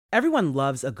Everyone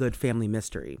loves a good family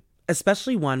mystery,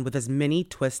 especially one with as many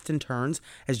twists and turns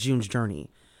as June's journey.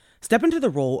 Step into the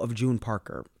role of June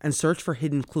Parker and search for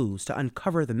hidden clues to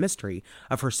uncover the mystery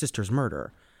of her sister's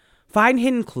murder. Find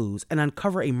hidden clues and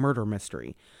uncover a murder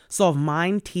mystery. Solve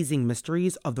mind teasing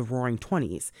mysteries of the Roaring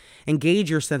Twenties. Engage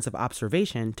your sense of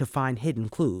observation to find hidden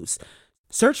clues.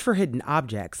 Search for hidden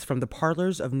objects from the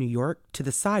parlors of New York to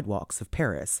the sidewalks of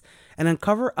Paris and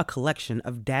uncover a collection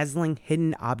of dazzling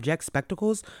hidden object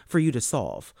spectacles for you to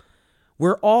solve.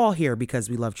 We're all here because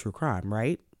we love true crime,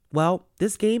 right? Well,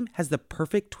 this game has the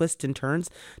perfect twists and turns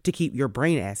to keep your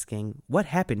brain asking, what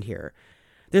happened here?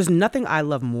 There's nothing I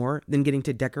love more than getting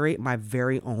to decorate my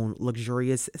very own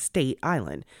luxurious state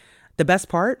island. The best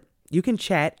part? You can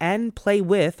chat and play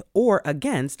with or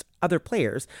against other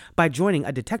players by joining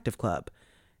a detective club.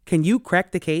 Can you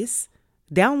crack the case?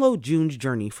 Download June's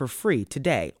Journey for free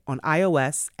today on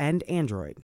iOS and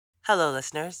Android. Hello,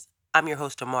 listeners. I'm your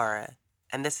host, Amara,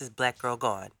 and this is Black Girl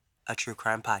Gone, a true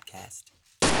crime podcast.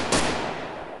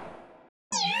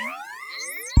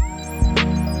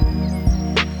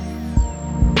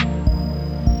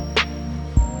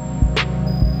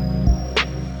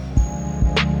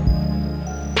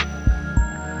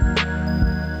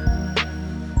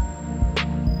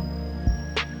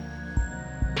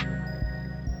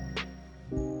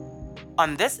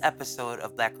 On this episode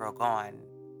of Black Girl Gone,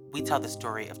 we tell the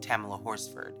story of Tamala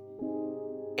Horsford,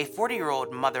 a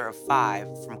 40-year-old mother of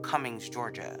 5 from Cummings,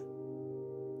 Georgia.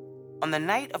 On the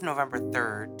night of November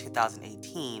 3rd,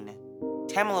 2018,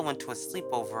 Tamala went to a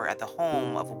sleepover at the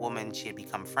home of a woman she had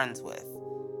become friends with.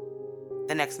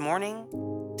 The next morning,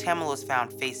 Tamala was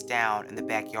found face down in the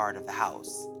backyard of the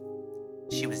house.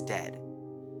 She was dead.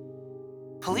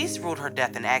 Police ruled her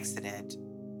death an accident,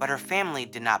 but her family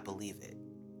did not believe it.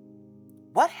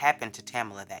 What happened to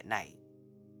Tamala that night?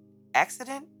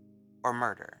 Accident or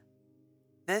murder?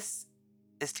 This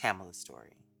is Tamala's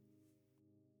story.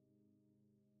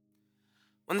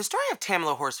 When the story of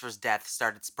Tamala Horsford's death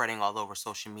started spreading all over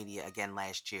social media again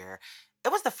last year,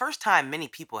 it was the first time many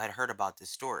people had heard about this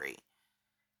story.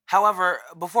 However,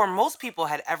 before most people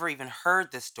had ever even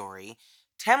heard this story,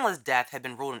 Tamala's death had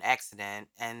been ruled an accident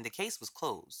and the case was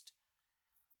closed.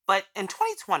 But in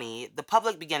 2020, the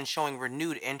public began showing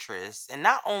renewed interest in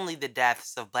not only the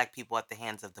deaths of Black people at the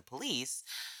hands of the police,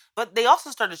 but they also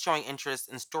started showing interest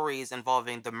in stories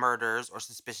involving the murders or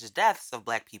suspicious deaths of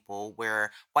Black people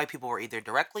where white people were either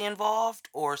directly involved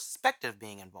or suspected of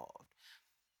being involved.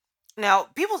 Now,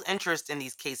 people's interest in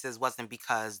these cases wasn't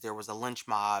because there was a lynch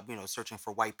mob, searching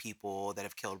for white people that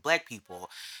have killed Black people.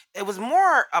 It was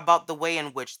more about the way in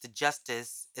which the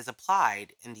justice is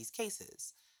applied in these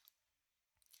cases.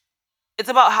 It's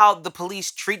about how the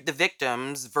police treat the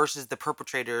victims versus the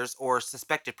perpetrators or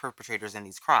suspected perpetrators in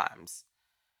these crimes.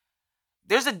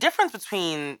 There's a difference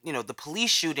between, the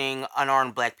police shooting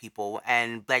unarmed Black people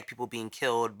and Black people being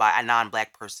killed by a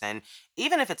non-Black person,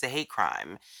 even if it's a hate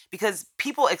crime, because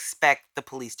people expect the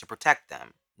police to protect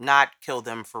them, not kill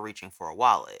them for reaching for a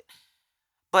wallet.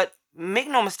 But make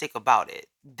no mistake about it,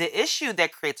 the issue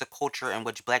that creates a culture in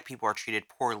which Black people are treated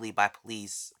poorly by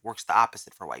police works the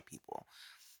opposite for white people.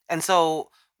 And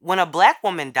so when a Black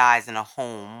woman dies in a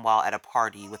home while at a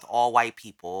party with all white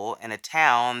people in a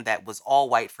town that was all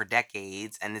white for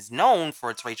decades and is known for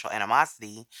its racial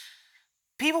animosity,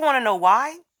 people want to know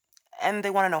why and they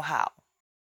want to know how.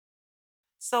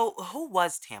 So who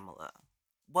was Tamala?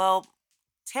 Well,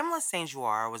 Tamala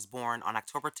Saint-Jouar was born on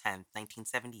October 10th,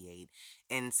 1978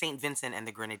 in St. Vincent and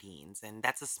the Grenadines, and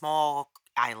that's a small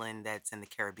island that's in the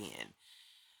Caribbean.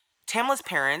 Tamala's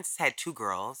parents had 2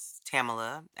 girls,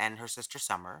 Tamala and her sister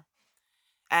Summer,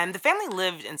 and the family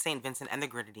lived in St. Vincent and the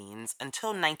Grenadines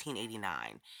until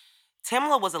 1989.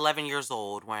 Tamala was 11 years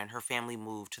old when her family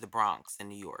moved to the Bronx in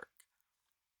New York.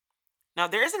 Now,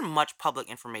 there isn't much public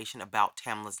information about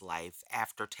Tamala's life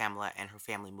after Tamala and her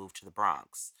family moved to the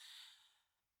Bronx.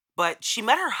 But she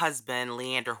met her husband,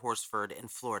 Leander Horsford, in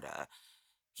Florida.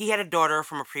 He had a daughter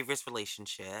from a previous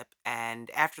relationship, and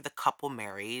after the couple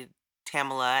married,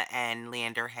 Tamala and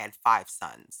Leander had 5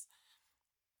 sons.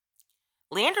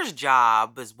 Leander's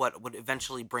job is what would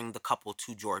eventually bring the couple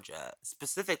to Georgia,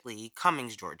 specifically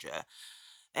Cummings, Georgia.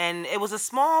 And it was a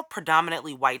small,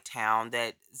 predominantly white town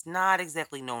that is not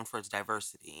exactly known for its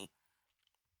diversity.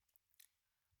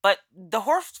 But the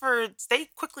Horsfords, they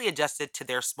quickly adjusted to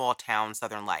their small town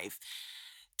southern life.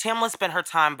 Tamala spent her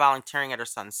time volunteering at her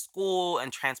son's school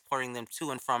and transporting them to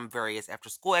and from various after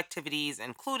school activities,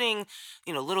 including,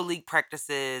 little league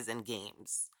practices and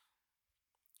games.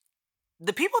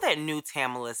 The people that knew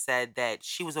Tamala said that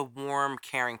she was a warm,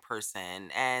 caring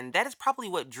person, and that is probably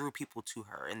what drew people to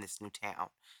her in this new town.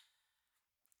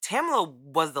 Tamala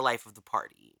was the life of the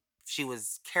party. She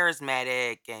was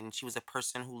charismatic and she was a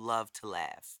person who loved to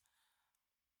laugh.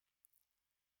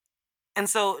 And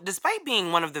so, despite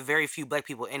being one of the very few black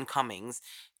people in Cummings,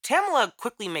 Tamala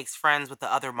quickly makes friends with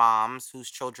the other moms whose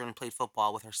children played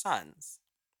football with her sons.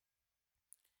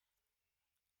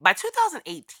 By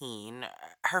 2018,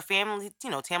 her family,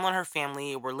 Tamala and her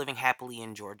family were living happily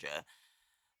in Georgia.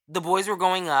 The boys were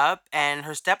growing up, and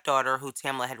her stepdaughter, who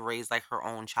Tamala had raised like her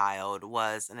own child,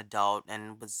 was an adult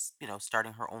and was,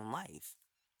 starting her own life.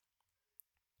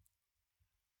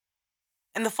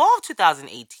 In the fall of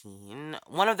 2018,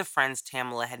 one of the friends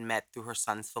Tamala had met through her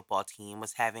son's football team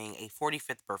was having a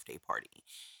 45th birthday party.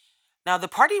 Now, the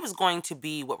party was going to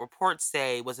be what reports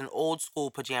say was an old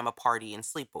school pajama party and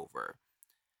sleepover.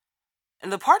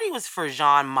 And the party was for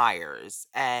Jean Myers,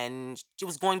 and it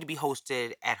was going to be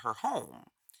hosted at her home.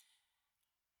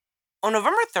 On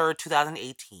November 3rd,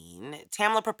 2018,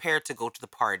 Tamala prepared to go to the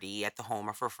party at the home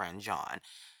of her friend John.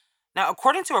 Now,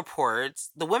 according to reports,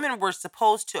 the women were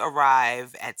supposed to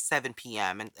arrive at 7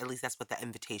 p.m., and at least that's what the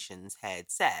invitations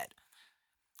had said.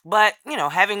 But,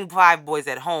 having five boys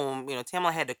at home,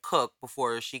 Tamala had to cook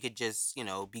before she could just,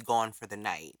 be gone for the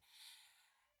night.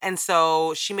 And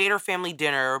so she made her family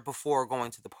dinner before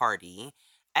going to the party.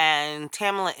 And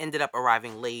Tamala ended up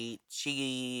arriving late.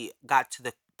 She got to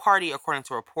the party, according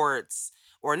to reports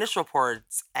or initial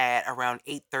reports, at around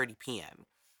 8:30 p.m.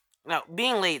 Now,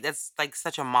 being late, that's like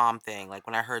such a mom thing. Like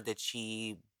when I heard that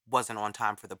she wasn't on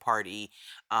time for the party,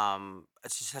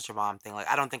 it's just such a mom thing. Like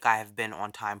I don't think I have been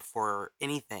on time for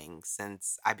anything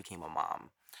since I became a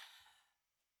mom.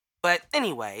 But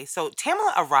anyway, so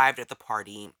Tamala arrived at the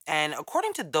party, and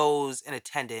according to those in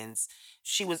attendance,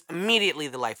 she was immediately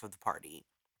the life of the party.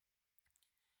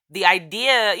 The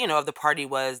idea, of the party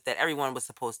was that everyone was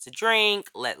supposed to drink,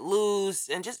 let loose,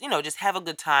 and just have a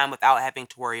good time without having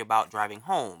to worry about driving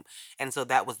home. And so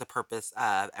that was the purpose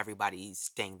of everybody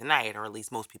staying the night, or at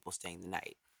least most people staying the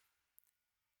night.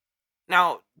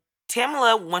 Now,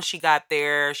 Tamala, once she got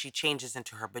there, she changes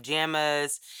into her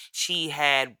pajamas. She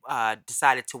had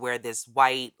decided to wear this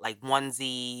white, like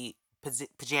onesie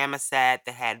pajama set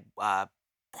that had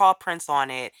paw prints on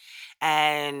it.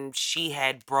 And she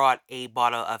had brought a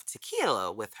bottle of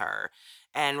tequila with her.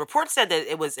 And reports said that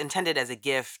it was intended as a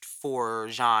gift for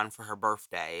Jean for her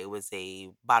birthday. It was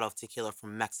a bottle of tequila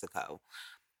from Mexico.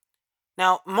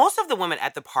 Now, most of the women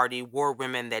at the party were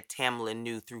women that Tamlin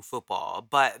knew through football,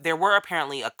 but there were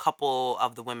apparently a couple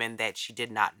of the women that she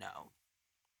did not know.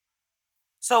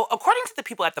 So, according to the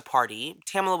people at the party,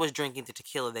 Tamala was drinking the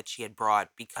tequila that she had brought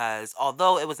because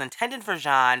although it was intended for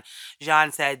Jean,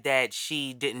 Jean said that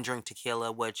she didn't drink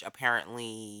tequila, which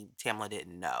apparently Tamala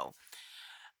didn't know.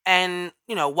 And,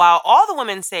 while all the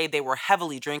women say they were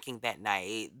heavily drinking that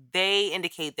night, they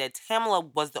indicate that Tamala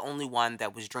was the only one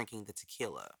that was drinking the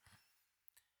tequila.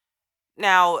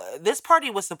 Now, this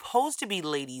party was supposed to be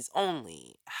ladies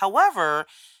only. However,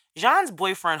 Jean's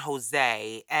boyfriend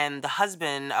Jose and the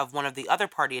husband of one of the other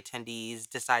party attendees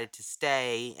decided to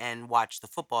stay and watch the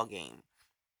football game.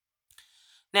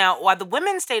 Now, while the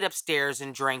women stayed upstairs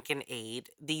and drank and ate,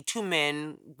 the two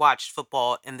men watched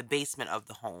football in the basement of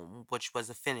the home, which was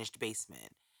a finished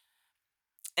basement.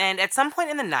 And at some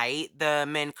point in the night, the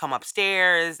men come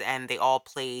upstairs and they all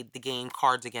played the game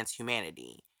Cards Against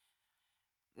Humanity.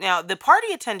 Now, the party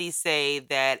attendees say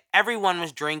that everyone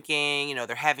was drinking,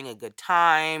 they're having a good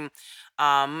time.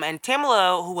 And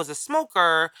Tamala, who was a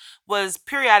smoker, was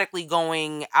periodically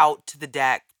going out to the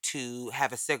deck to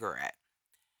have a cigarette.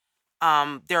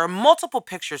 There are multiple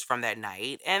pictures from that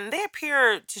night, and they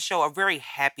appear to show a very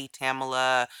happy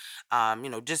Tamala,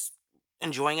 just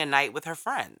enjoying a night with her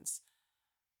friends.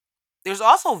 There's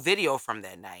also video from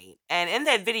that night, and in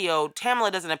that video,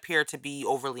 Tamala doesn't appear to be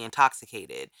overly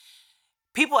intoxicated.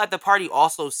 People at the party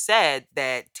also said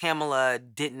that Tamala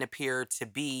didn't appear to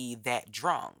be that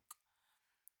drunk.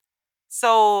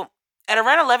 So at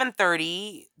around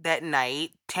 11:30 that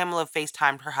night, Tamala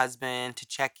FaceTimed her husband to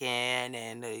check in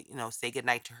and say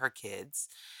goodnight to her kids.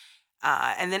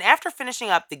 And then after finishing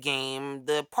up the game,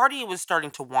 the party was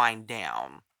starting to wind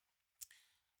down.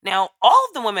 Now, all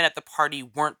of the women at the party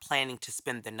weren't planning to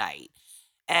spend the night.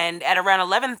 And at around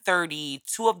 11:30,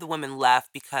 two of the women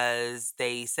left because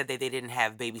they said that they didn't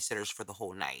have babysitters for the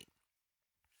whole night.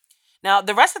 Now,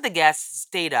 the rest of the guests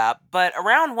stayed up, but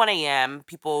around 1 a.m.,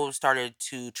 people started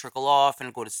to trickle off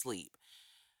and go to sleep.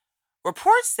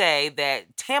 Reports say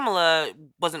that Tamala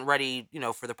wasn't ready,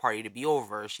 for the party to be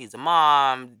over. She's a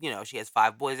mom, she has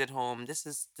 5 boys at home. This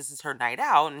is her night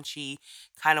out, and she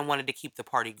kind of wanted to keep the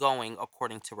party going,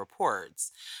 according to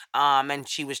reports. And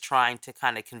she was trying to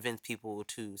kind of convince people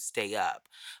to stay up.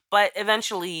 But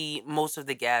eventually, most of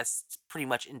the guests pretty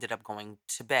much ended up going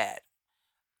to bed.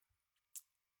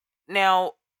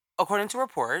 Now, according to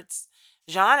reports,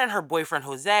 Jean and her boyfriend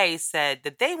Jose said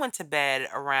that they went to bed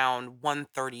around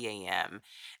 1:30 a.m.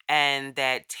 and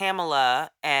that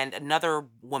Tamala and another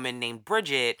woman named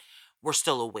Bridget were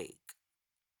still awake.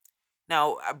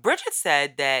 Now, Bridget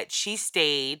said that she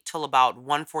stayed till about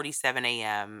 1:47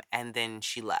 a.m. and then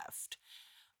she left.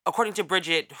 According to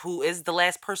Bridget, who is the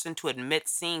last person to admit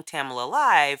seeing Tamala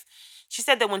alive, she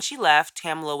said that when she left,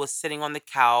 Tamala was sitting on the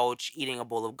couch eating a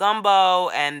bowl of gumbo,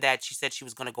 and that she said she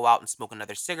was going to go out and smoke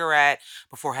another cigarette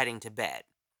before heading to bed.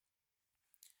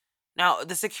 Now,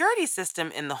 the security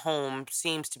system in the home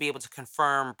seems to be able to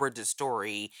confirm Bridget's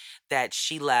story that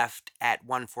she left at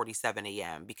 1:47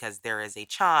 a.m. because there is a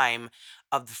chime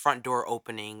of the front door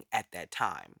opening at that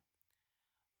time.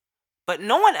 But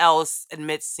no one else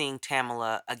admits seeing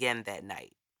Tamala again that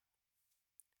night.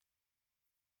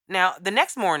 Now, the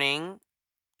next morning,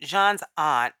 Jean's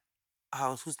aunt,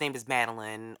 whose name is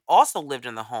Madeline, also lived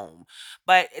in the home.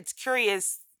 But it's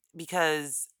curious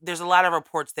because there's a lot of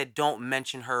reports that don't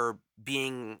mention her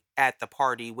being at the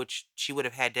party, which she would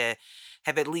have had to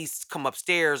have at least come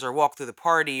upstairs or walk through the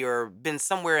party or been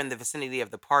somewhere in the vicinity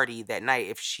of the party that night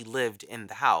if she lived in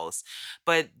the house.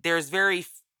 But there's very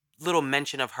little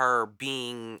mention of her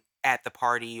being at the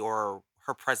party or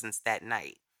her presence that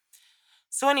night.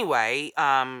 So anyway,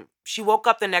 she woke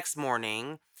up the next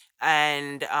morning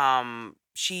and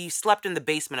she slept in the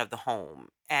basement of the home.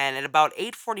 And at about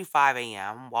 8:45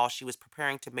 a.m., while she was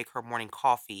preparing to make her morning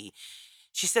coffee,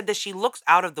 she said that she looked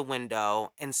out of the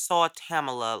window and saw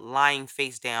Tamala lying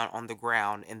face down on the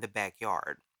ground in the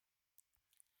backyard.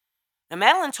 Now,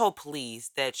 Madeline told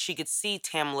police that she could see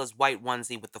Tamala's white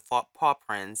onesie with the paw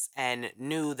prints and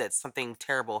knew that something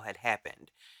terrible had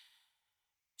happened.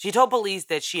 She told police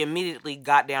that she immediately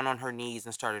got down on her knees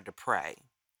and started to pray.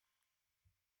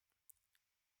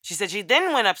 She said she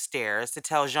then went upstairs to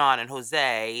tell Jean and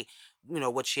Jose,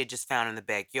 what she had just found in the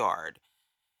backyard.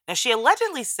 Now, she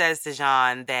allegedly says to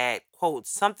Jean that, quote,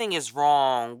 something is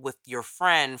wrong with your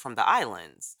friend from the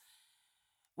islands.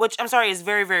 Which, I'm sorry, is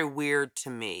very, very weird to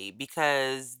me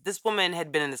because this woman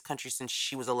had been in this country since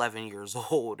she was 11 years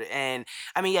old. And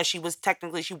I mean, yeah, she was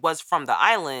from the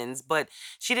islands, but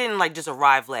she didn't like just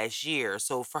arrive last year.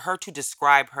 So for her to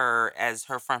describe her as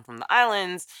her friend from the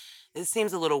islands, it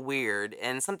seems a little weird.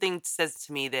 And something says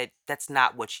to me that that's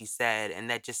not what she said. And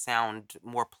that just sounds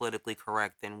more politically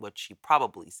correct than what she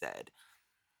probably said.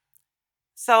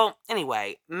 So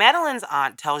anyway, Madeline's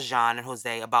aunt tells Jean and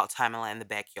Jose about Tamala in the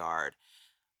backyard.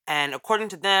 And according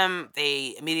to them,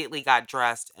 they immediately got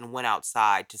dressed and went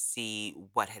outside to see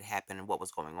what had happened and what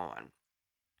was going on.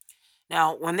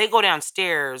 Now, when they go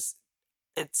downstairs,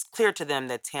 it's clear to them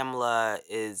that Tamala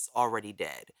is already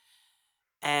dead.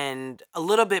 And a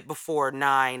little bit before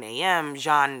 9 a.m.,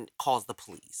 Jean calls the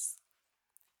police.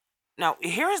 Now,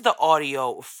 here's the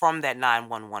audio from that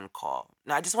 911 call.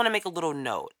 Now, I just want to make a little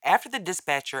note. After the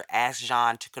dispatcher asked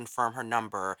Jean to confirm her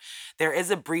number, there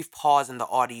is a brief pause in the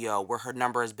audio where her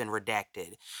number has been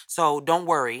redacted. So don't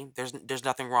worry, there's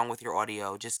nothing wrong with your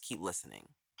audio. Just keep listening.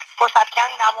 Forsyth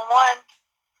County 911.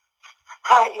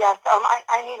 Hi, yes.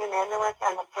 I need an ambulance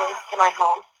and a police to my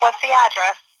home. What's the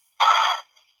address?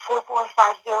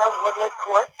 4450 Woodlet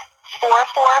Court.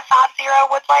 4450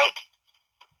 Woodlake?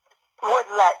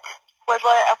 Woodlet.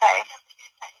 Woodlet, okay.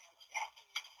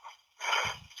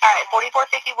 All right,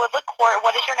 4450 Woodlet Court.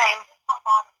 What is your name?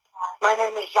 My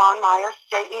name is John Myers,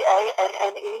 Jeanne.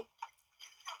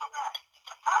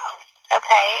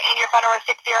 Okay, and your phone number is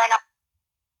 609.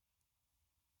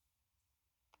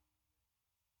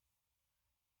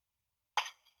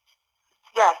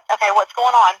 Yes. Okay, what's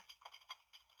going on?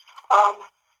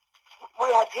 We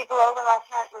had people over last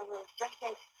night. We were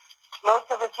drinking.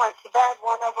 Most of us went to bed.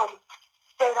 One of them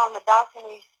stayed on the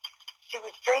balcony. She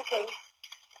was drinking,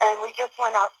 and we just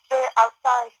went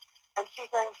outside, and she's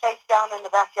laying face down in the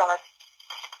backyard.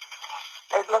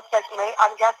 It looks like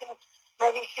I'm guessing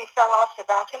maybe she fell off the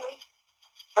balcony,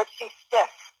 but she's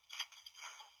stiff.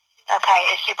 Okay,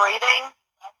 is she breathing?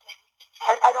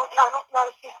 I don't know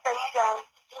if she's face down.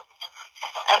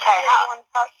 Okay,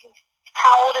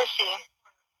 how old is she?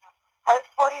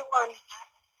 41.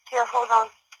 Here, hold on.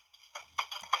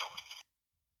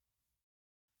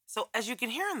 So, as you can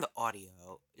hear in the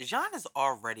audio, Jean is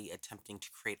already attempting to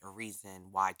create a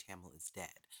reason why Tamala is dead.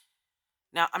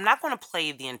 Now, I'm not going to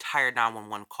play the entire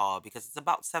 911 call because it's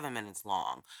about 7 minutes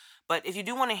long. But if you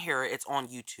do want to hear it, it's on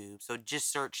YouTube. So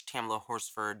just search Tamala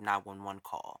Horsford 911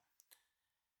 call.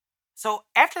 So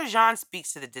after Jean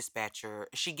speaks to the dispatcher,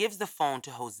 she gives the phone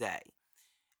to Jose.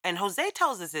 And Jose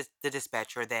tells the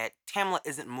dispatcher that Tamala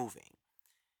isn't moving.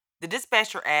 The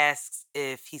dispatcher asks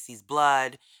if he sees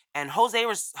blood, and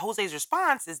Jose's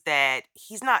response is that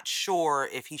he's not sure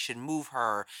if he should move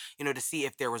her, to see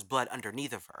if there was blood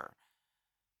underneath of her.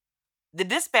 The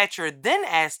dispatcher then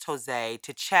asked Jose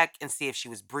to check and see if she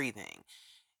was breathing,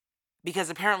 because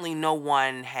apparently no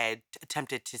one had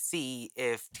attempted to see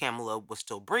if Tamala was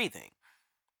still breathing.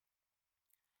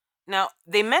 Now,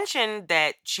 they mentioned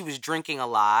that she was drinking a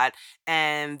lot,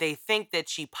 and they think that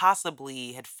she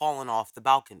possibly had fallen off the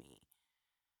balcony.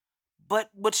 But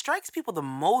what strikes people the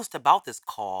most about this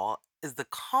call is the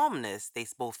calmness they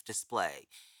both display.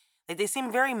 Like, they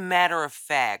seem very matter of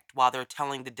fact while they're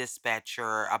telling the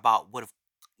dispatcher about what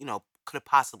have, could have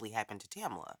possibly happened to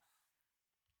Tamala.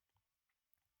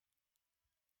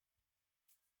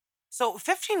 So,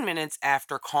 15 minutes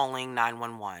after calling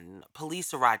 911,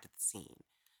 police arrived at the scene.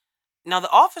 Now,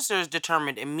 the officers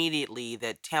determined immediately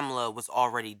that Tamala was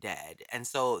already dead, and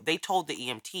so they told the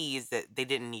EMTs that they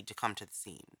didn't need to come to the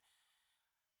scene.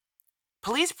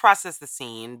 Police processed the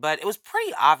scene, but it was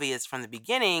pretty obvious from the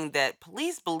beginning that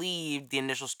police believed the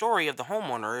initial story of the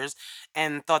homeowners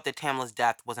and thought that Tamala's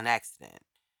death was an accident.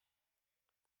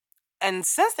 And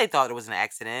since they thought it was an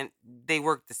accident, they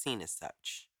worked the scene as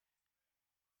such.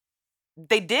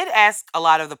 They did ask a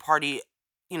lot of the party,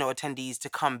 attendees to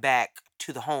come back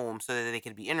to the home so that they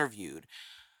could be interviewed.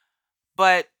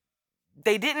 But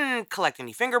they didn't collect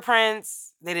any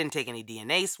fingerprints, they didn't take any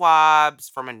DNA swabs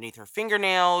from underneath her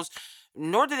fingernails,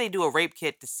 nor did they do a rape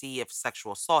kit to see if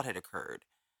sexual assault had occurred.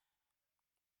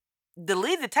 The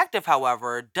lead detective,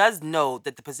 however, does note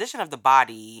that the position of the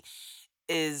body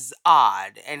is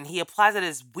odd, and he applies it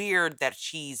as weird that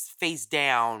she's face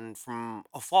down from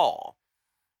a fall.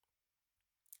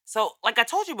 So, like I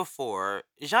told you before,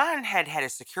 Jean had a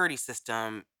security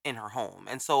system in her home.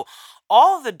 And so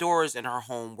all of the doors in her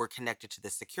home were connected to the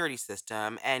security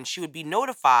system, and she would be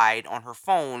notified on her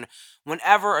phone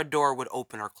whenever a door would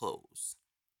open or close.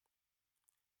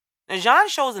 Now, Jean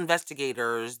shows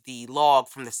investigators the log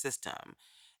from the system,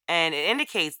 and it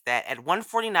indicates that at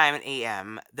 1:49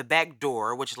 a.m., the back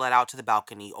door, which led out to the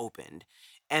balcony, opened.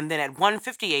 And then at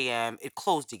 1:50 a.m., it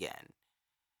closed again.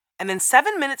 And then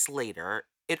 7 minutes later,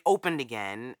 it opened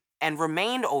again and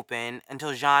remained open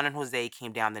until Jean and Jose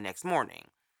came down the next morning.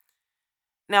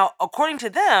 Now, according to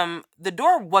them, the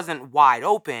door wasn't wide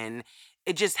open,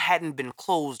 it just hadn't been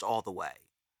closed all the way.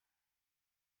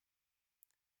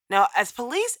 Now, as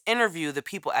police interview the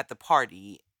people at the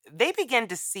party, they begin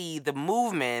to see the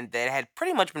movement that had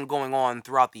pretty much been going on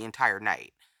throughout the entire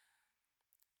night.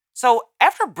 So,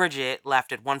 after Bridget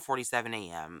left at 1:47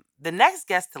 a.m., the next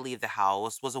guest to leave the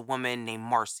house was a woman named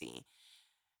Marcy.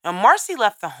 Now, Marcy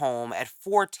left the home at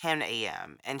 4:10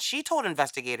 a.m., and she told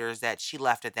investigators that she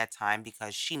left at that time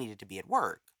because she needed to be at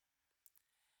work.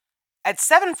 At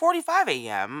 7:45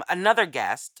 a.m., another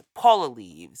guest, Paula,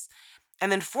 leaves,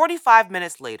 and then 45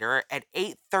 minutes later, at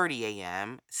 8:30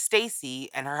 a.m., Stacy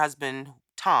and her husband,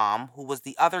 Tom, who was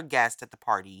the other guest at the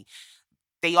party,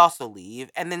 they also leave,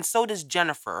 and then so does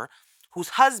Jennifer, whose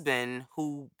husband,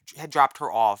 who had dropped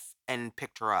her off and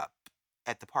picked her up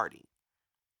at the party.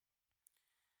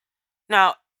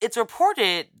 Now, it's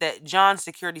reported that John's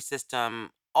security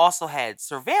system also had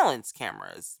surveillance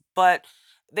cameras, but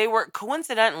they were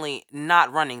coincidentally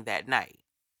not running that night.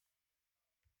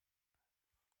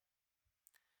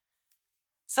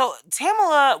 So,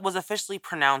 Tamala was officially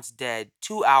pronounced dead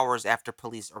 2 hours after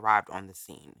police arrived on the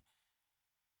scene.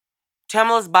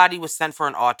 Tamala's body was sent for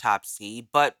an autopsy,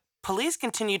 but police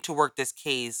continued to work this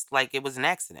case like it was an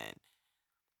accident.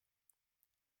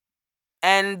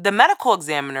 And the medical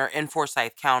examiner in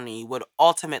Forsyth County would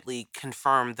ultimately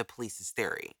confirm the police's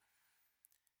theory.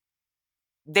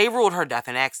 They ruled her death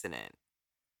an accident.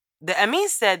 The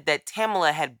MEs said that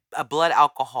Tamala had a blood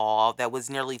alcohol that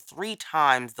was nearly 3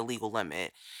 times the legal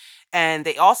limit, and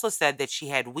they also said that she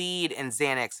had weed and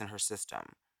Xanax in her system.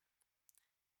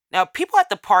 Now, people at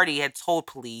the party had told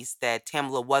police that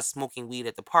Tamala was smoking weed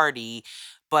at the party,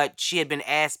 but she had been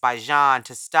asked by Jean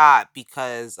to stop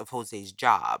because of Jose's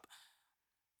job.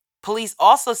 Police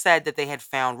also said that they had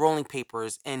found rolling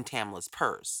papers in Tamala's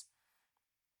purse.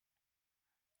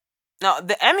 Now,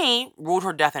 the Emmy ruled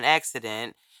her death an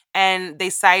accident, and they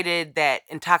cited that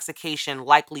intoxication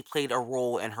likely played a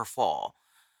role in her fall.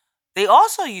 They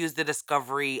also used the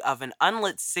discovery of an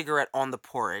unlit cigarette on the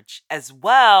porch, as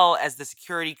well as the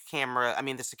security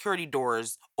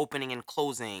doors opening and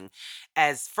closing,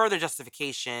 as further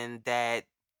justification that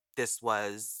this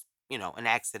was, an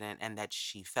accident and that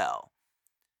she fell.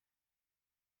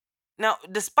 Now,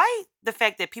 despite the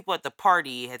fact that people at the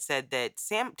party had said that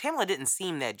Tamala didn't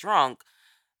seem that drunk,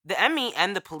 the Emmy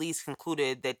and the police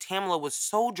concluded that Tamala was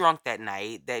so drunk that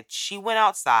night that she went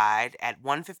outside at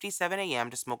 1:57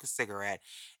 a.m. to smoke a cigarette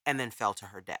and then fell to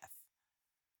her death.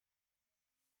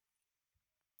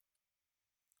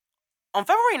 On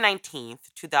February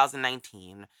 19th,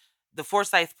 2019, the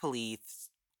Forsyth police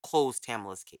closed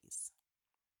Tamala's case.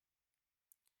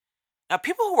 Now,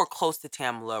 people who were close to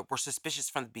Tamala were suspicious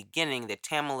from the beginning that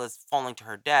Tamala's falling to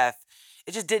her death,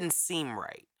 it just didn't seem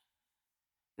right.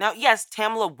 Now, yes,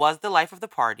 Tamala was the life of the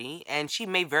party, and she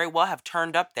may very well have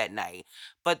turned up that night,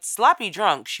 but sloppy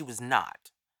drunk, she was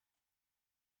not.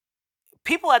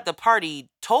 People at the party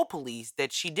told police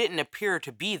that she didn't appear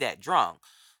to be that drunk,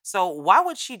 so why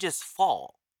would she just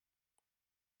fall?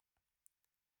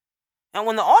 Now,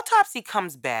 when the autopsy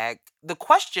comes back, the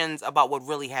questions about what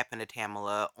really happened to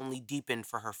Tamala only deepened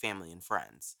for her family and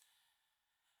friends.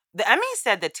 The Emmy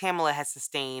said that Tamala had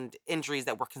sustained injuries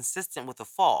that were consistent with a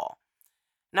fall.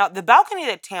 Now, the balcony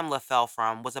that Tamala fell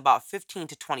from was about 15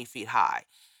 to 20 feet high.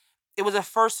 It was a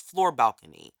first floor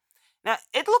balcony. Now,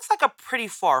 it looks like a pretty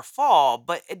far fall,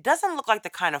 but it doesn't look like the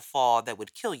kind of fall that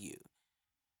would kill you.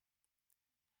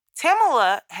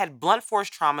 Tamala had blunt force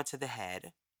trauma to the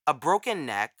head, a broken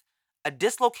neck, a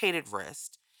dislocated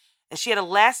wrist, and she had a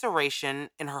laceration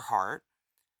in her heart,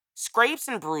 scrapes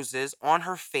and bruises on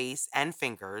her face and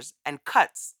fingers, and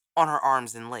cuts on her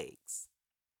arms and legs.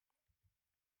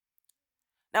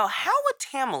 Now, how would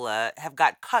Tamala have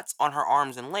got cuts on her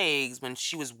arms and legs when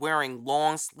she was wearing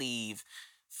long sleeve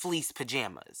fleece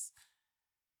pajamas?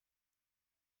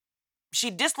 She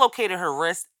dislocated her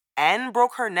wrist and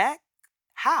broke her neck?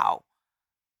 How?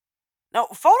 Now,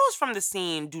 photos from the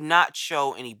scene do not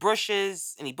show any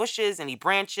branches, any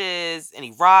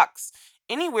rocks,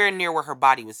 anywhere near where her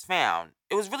body was found.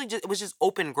 It was just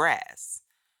open grass.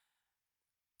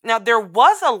 Now, there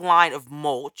was a line of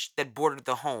mulch that bordered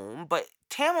the home, but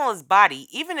Tamala's body,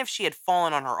 even if she had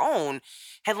fallen on her own,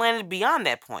 had landed beyond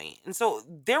that point. And so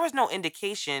there was no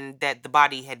indication that the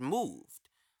body had moved.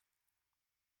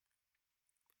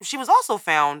 She was also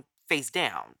found face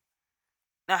down.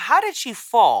 Now, how did she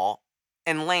fall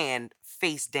and land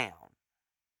face down?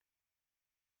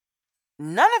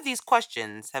 None of these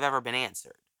questions have ever been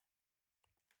answered.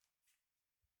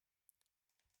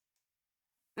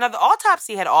 Now, the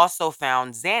autopsy had also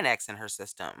found Xanax in her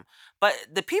system, but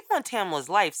the people in Tamala's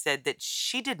life said that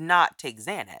she did not take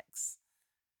Xanax.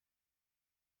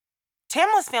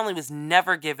 Tamala's family was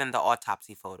never given the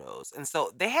autopsy photos, and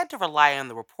so they had to rely on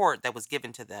the report that was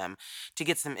given to them to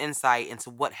get some insight into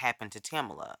what happened to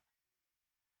Tamala.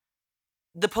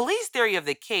 The police theory of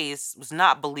the case was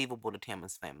not believable to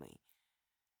Tamala's family.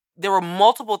 There were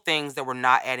multiple things that were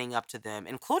not adding up to them,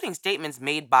 including statements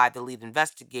made by the lead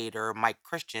investigator, Mike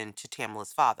Christian, to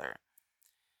Tamala's father.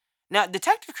 Now,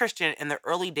 Detective Christian, in the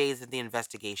early days of the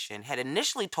investigation, had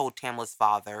initially told Tamala's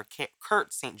father,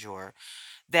 Kurt St. Jour,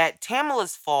 that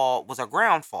Tamala's fall was a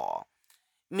ground fall,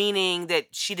 meaning that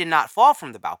she did not fall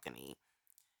from the balcony.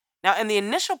 Now, in the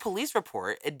initial police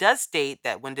report, it does state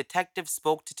that when detectives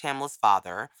spoke to Tamala's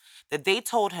father, that they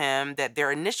told him that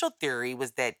their initial theory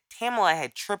was that Tamala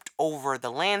had tripped over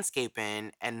the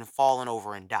landscaping and fallen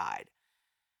over and died.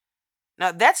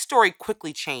 Now, that story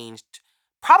quickly changed,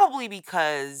 probably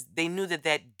because they knew that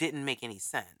that didn't make any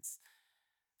sense.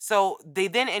 So they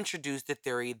then introduced the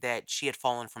theory that she had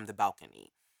fallen from the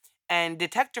balcony. And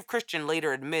Detective Christian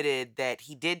later admitted that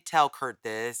he did tell Kurt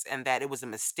this and that it was a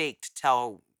mistake to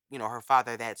tell, her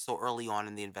father that so early on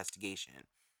in the investigation.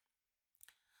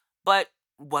 But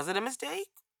was it a mistake?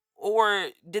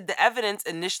 Or did the evidence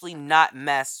initially not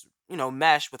mesh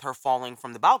with her falling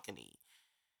from the balcony?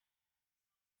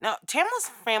 Now, Tamala's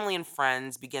family and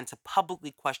friends began to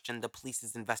publicly question the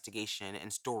police's investigation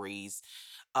and stories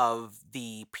of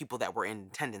the people that were in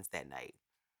attendance that night.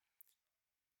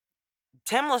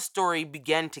 Tamala's story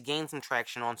began to gain some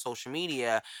traction on social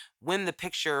media when the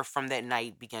picture from that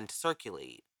night began to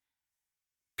circulate.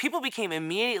 People became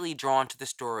immediately drawn to the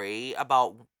story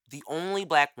about the only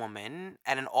black woman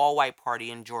at an all white party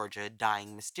in Georgia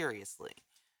dying mysteriously.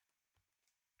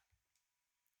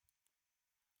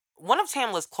 One of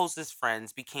Tamala's closest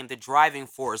friends became the driving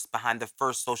force behind the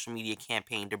first social media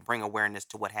campaign to bring awareness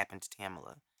to what happened to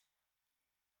Tamala.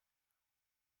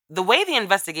 The way the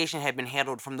investigation had been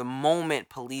handled from the moment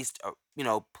police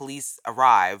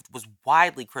arrived was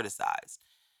widely criticized.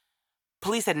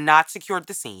 Police had not secured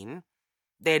the scene.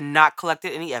 They had not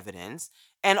collected any evidence.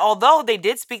 And although they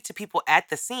did speak to people at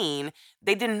the scene,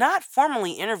 they did not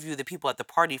formally interview the people at the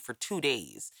party for 2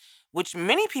 days, which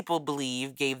many people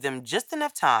believe gave them just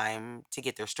enough time to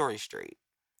get their story straight.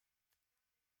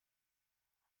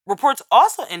 Reports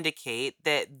also indicate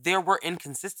that there were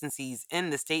inconsistencies in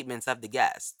the statements of the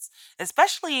guests,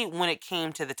 especially when it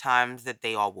came to the times that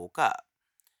they all woke up.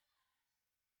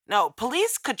 Now,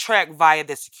 police could track via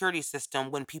the security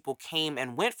system when people came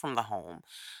and went from the home,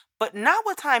 but not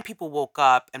what time people woke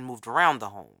up and moved around the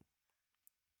home.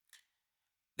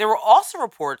 There were also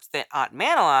reports that Aunt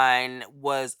Madeline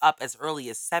was up as early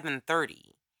as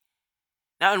 7:30.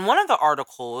 Now, in one of the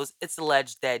articles, it's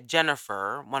alleged that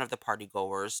Jennifer, one of the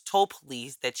partygoers, told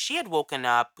police that she had woken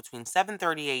up between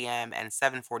 7:30 a.m. and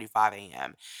 7:45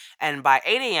 a.m. And by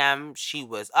 8 a.m., she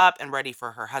was up and ready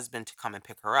for her husband to come and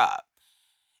pick her up.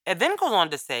 It then goes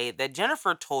on to say that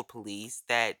Jennifer told police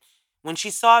that when she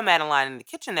saw Madeline in the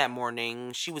kitchen that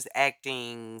morning, she was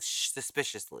acting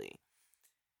suspiciously.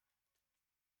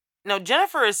 Now,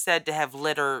 Jennifer is said to have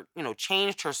later,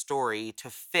 changed her story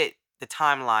to fit the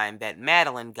timeline that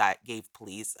Madeline gave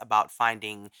police about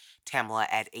finding Tamala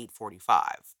at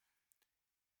 8:45.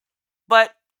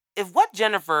 But if what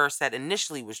Jennifer said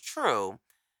initially was true,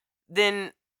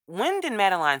 then when did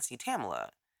Madeline see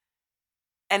Tamala?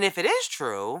 And if it is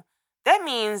true, that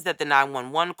means that the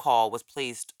 911 call was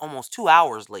placed almost 2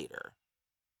 hours later.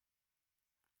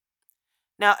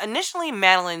 Now, initially,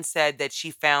 Madeline said that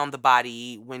she found the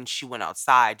body when she went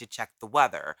outside to check the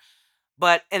weather.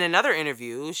 But in another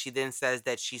interview, she then says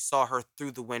that she saw her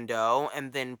through the window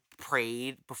and then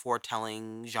prayed before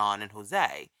telling Jean and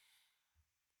Jose.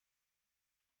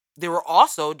 There were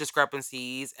also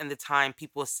discrepancies in the time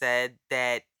people said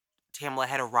that Tamala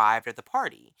had arrived at the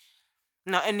party.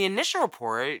 Now, in the initial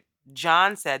report,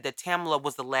 John said that Tamala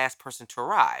was the last person to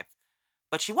arrive,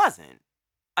 but she wasn't.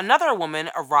 Another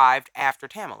woman arrived after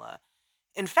Tamala.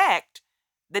 In fact,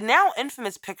 the now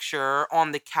infamous picture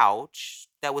on the couch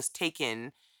that was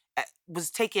taken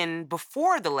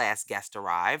before the last guest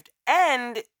arrived,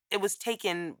 and it was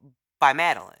taken by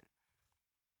Madeline.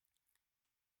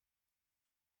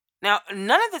 Now,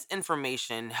 none of this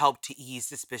information helped to ease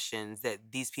suspicions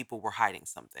that these people were hiding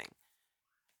something.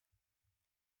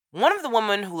 One of the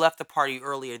women who left the party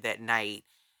earlier that night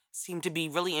seemed to be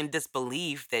really in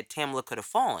disbelief that Tamala could have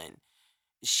fallen.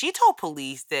 She told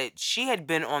police that she had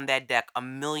been on that deck a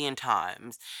million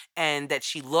times and that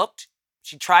she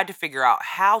tried to figure out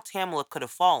how Tamala could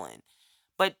have fallen.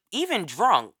 But even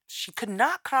drunk, she could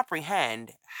not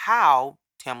comprehend how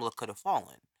Tamala could have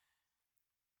fallen.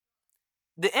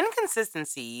 The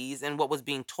inconsistencies in what was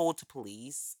being told to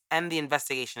police and the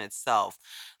investigation itself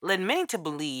led many to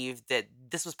believe that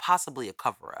this was possibly a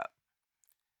cover up.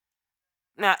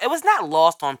 Now, it was not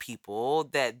lost on people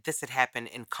that this had happened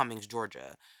in Cummings,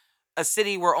 Georgia, a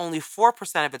city where only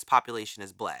 4% of its population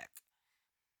is black.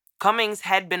 Cummings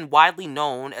had been widely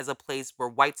known as a place where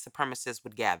white supremacists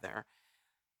would gather.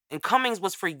 And Cummings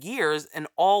was for years an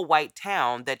all white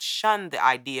town that shunned the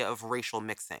idea of racial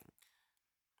mixing.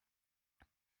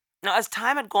 Now, as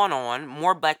time had gone on,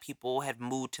 more black people had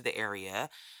moved to the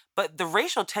area, but the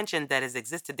racial tension that has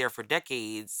existed there for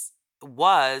decades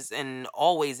was and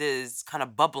always is kind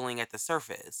of bubbling at the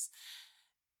surface.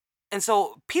 And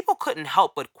so people couldn't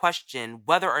help but question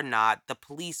whether or not the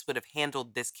police would have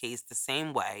handled this case the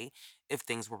same way if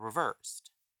things were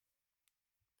reversed.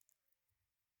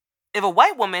 If a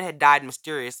white woman had died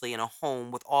mysteriously in a home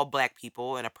with all black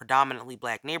people in a predominantly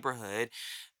black neighborhood,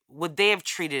 would they have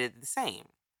treated it the same?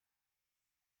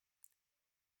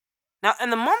 Now,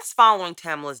 in the months following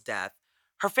Tamala's death,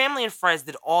 her family and friends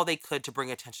did all they could to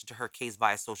bring attention to her case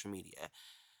via social media.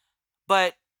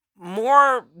 But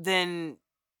more than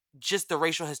just the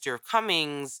racial history of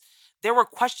Cummings, there were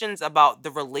questions about the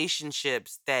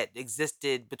relationships that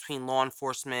existed between law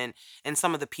enforcement and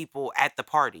some of the people at the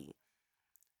party.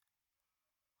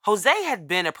 Jose had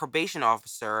been a probation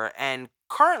officer and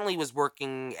currently was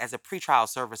working as a pretrial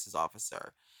services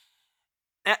officer.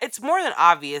 Now, it's more than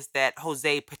obvious that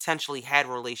Jose potentially had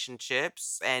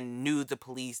relationships and knew the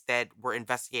police that were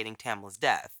investigating Tamala's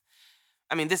death.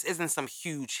 I mean, this isn't some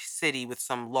huge city with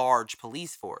some large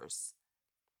police force.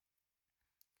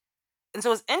 And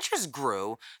so as interest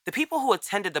grew, the people who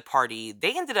attended the party,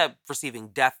 they ended up receiving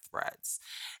death threats.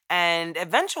 And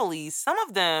eventually, some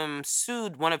of them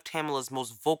sued one of Tamala's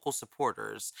most vocal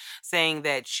supporters, saying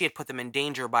that she had put them in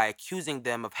danger by accusing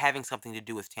them of having something to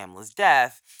do with Tamala's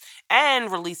death and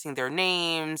releasing their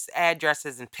names,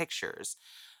 addresses, and pictures.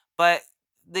 But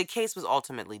the case was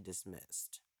ultimately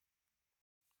dismissed.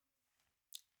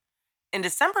 In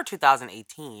December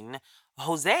 2018,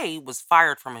 Jose was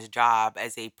fired from his job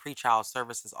as a pretrial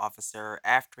services officer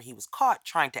after he was caught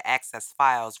trying to access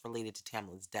files related to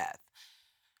Tamala's death.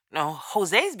 Now,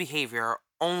 Jose's behavior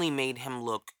only made him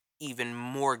look even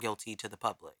more guilty to the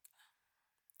public.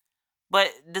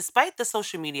 But despite the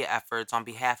social media efforts on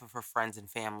behalf of her friends and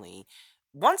family,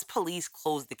 once police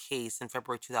closed the case in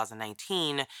February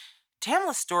 2019,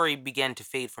 Tamala's story began to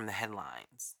fade from the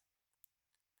headlines.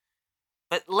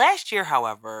 But last year,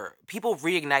 however, people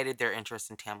reignited their interest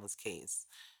in Tamala's case.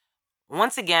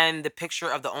 Once again, the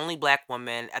picture of the only black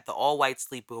woman at the all-white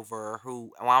sleepover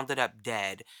who wound up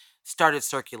dead started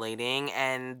circulating,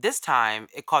 and this time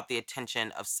it caught the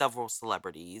attention of several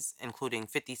celebrities, including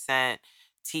 50 Cent,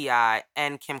 T.I.,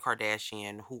 and Kim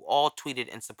Kardashian, who all tweeted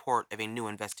in support of a new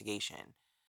investigation.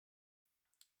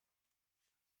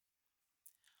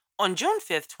 On June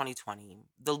 5th, 2020,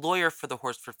 the lawyer for the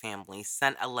Horsford family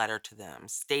sent a letter to them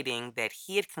stating that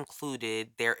he had concluded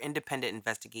their independent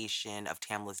investigation of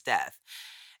Tamala's death.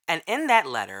 And in that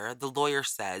letter, the lawyer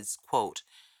says, quote,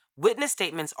 "Witness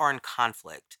statements are in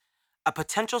conflict. A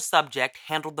potential subject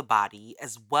handled the body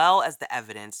as well as the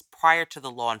evidence prior to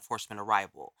the law enforcement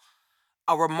arrival.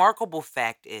 A remarkable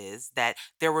fact is that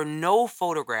there were no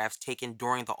photographs taken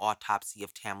during the autopsy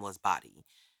of Tamala's body.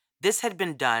 This had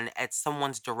been done at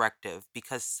someone's directive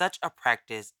because such a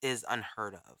practice is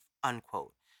unheard of."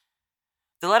 Unquote.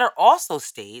 The letter also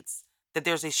states that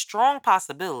there's a strong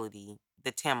possibility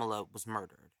that Tamala was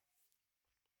murdered.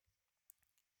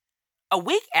 A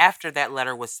week after that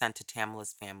letter was sent to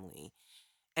Tamala's family,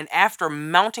 and after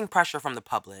mounting pressure from the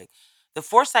public, the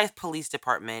Forsyth Police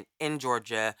Department in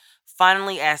Georgia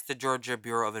finally asked the Georgia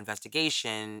Bureau of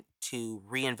Investigation to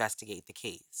reinvestigate the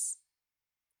case.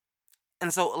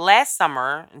 And so last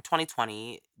summer in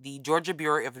 2020, the Georgia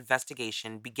Bureau of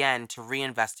Investigation began to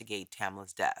reinvestigate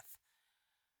Tamala's death.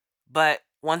 But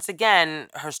once again,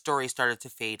 her story started to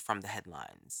fade from the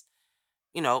headlines.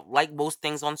 Like most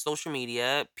things on social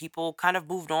media, people kind of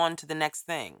moved on to the next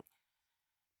thing.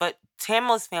 But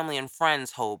Tamala's family and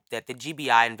friends hoped that the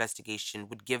GBI investigation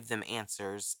would give them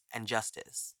answers and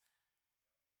justice.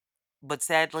 But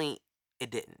sadly, it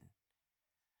didn't.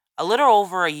 A little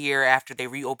over a year after they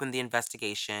reopened the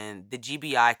investigation, the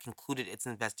GBI concluded its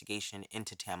investigation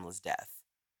into Tamala's death.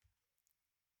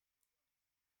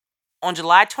 On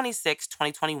July 26,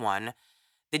 2021,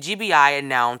 the GBI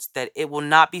announced that it will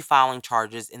not be filing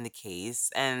charges in the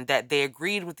case and that they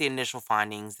agreed with the initial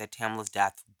findings that Tamala's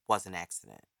death was an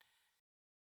accident.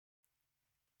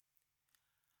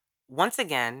 Once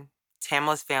again,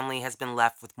 Tamala's family has been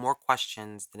left with more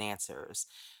questions than answers,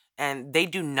 and they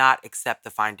do not accept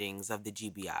the findings of the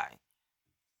GBI.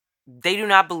 They do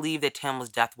not believe that Tamala's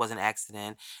death was an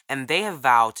accident, and they have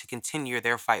vowed to continue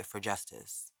their fight for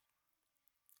justice.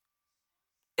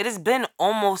 It has been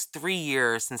almost 3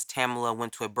 years since Tamala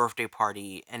went to a birthday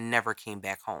party and never came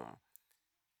back home.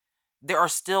 There are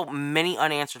still many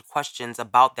unanswered questions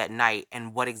about that night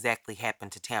and what exactly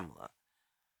happened to Tamala.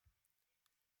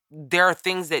 There are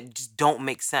things that just don't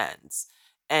make sense,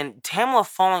 and Tamala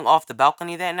falling off the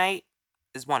balcony that night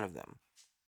is one of them.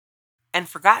 And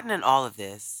forgotten in all of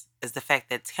this is the fact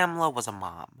that Tamala was a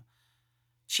mom.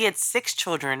 She had 6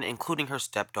 children, including her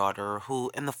stepdaughter,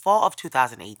 who in the fall of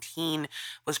 2018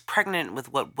 was pregnant with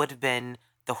what would have been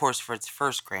the Horsford's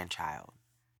first grandchild.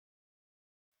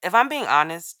 If I'm being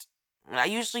honest, I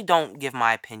usually don't give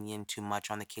my opinion too much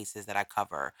on the cases that I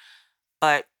cover,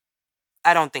 but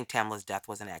I don't think Tamala's death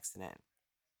was an accident.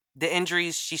 The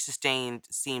injuries she sustained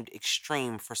seemed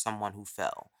extreme for someone who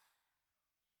fell.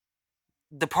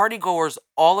 The partygoers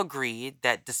all agreed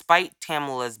that despite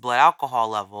Tamala's blood alcohol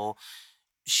level,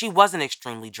 she wasn't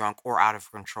extremely drunk or out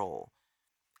of control.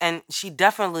 And she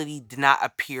definitely did not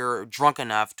appear drunk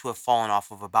enough to have fallen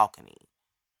off of a balcony.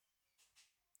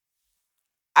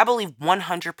 I believe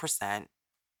 100%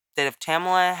 that if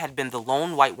Tamala had been the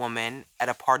lone white woman at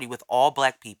a party with all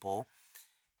black people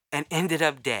and ended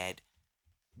up dead,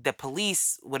 the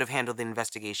police would have handled the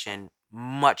investigation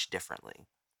much differently.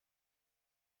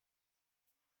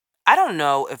 I don't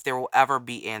know if there will ever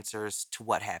be answers to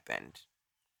what happened,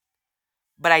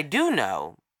 but I do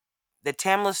know that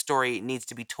Tamala's story needs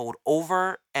to be told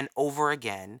over and over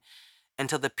again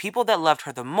until the people that loved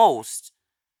her the most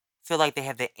feel like they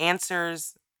have the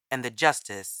answers and the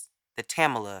justice that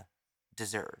Tamala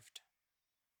deserved.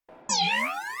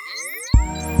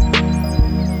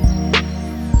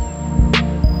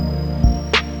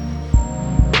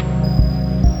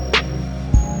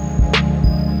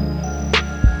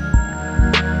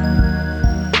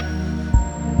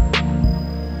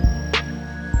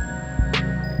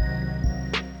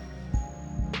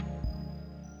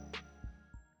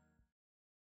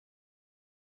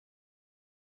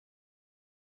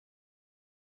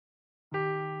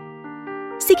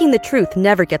 Seeking the truth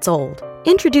never gets old.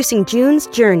 Introducing June's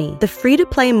Journey, the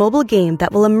free-to-play mobile game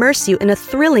that will immerse you in a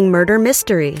thrilling murder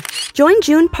mystery. Join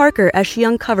June Parker as she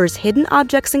uncovers hidden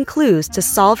objects and clues to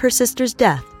solve her sister's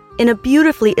death in a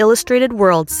beautifully illustrated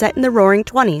world set in the Roaring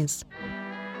 '20s.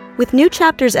 With new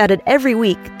chapters added every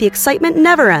week, the excitement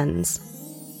never ends.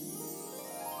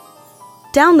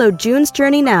 Download June's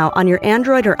Journey now on your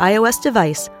Android or iOS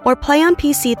device, or play on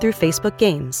PC through Facebook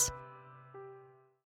Games.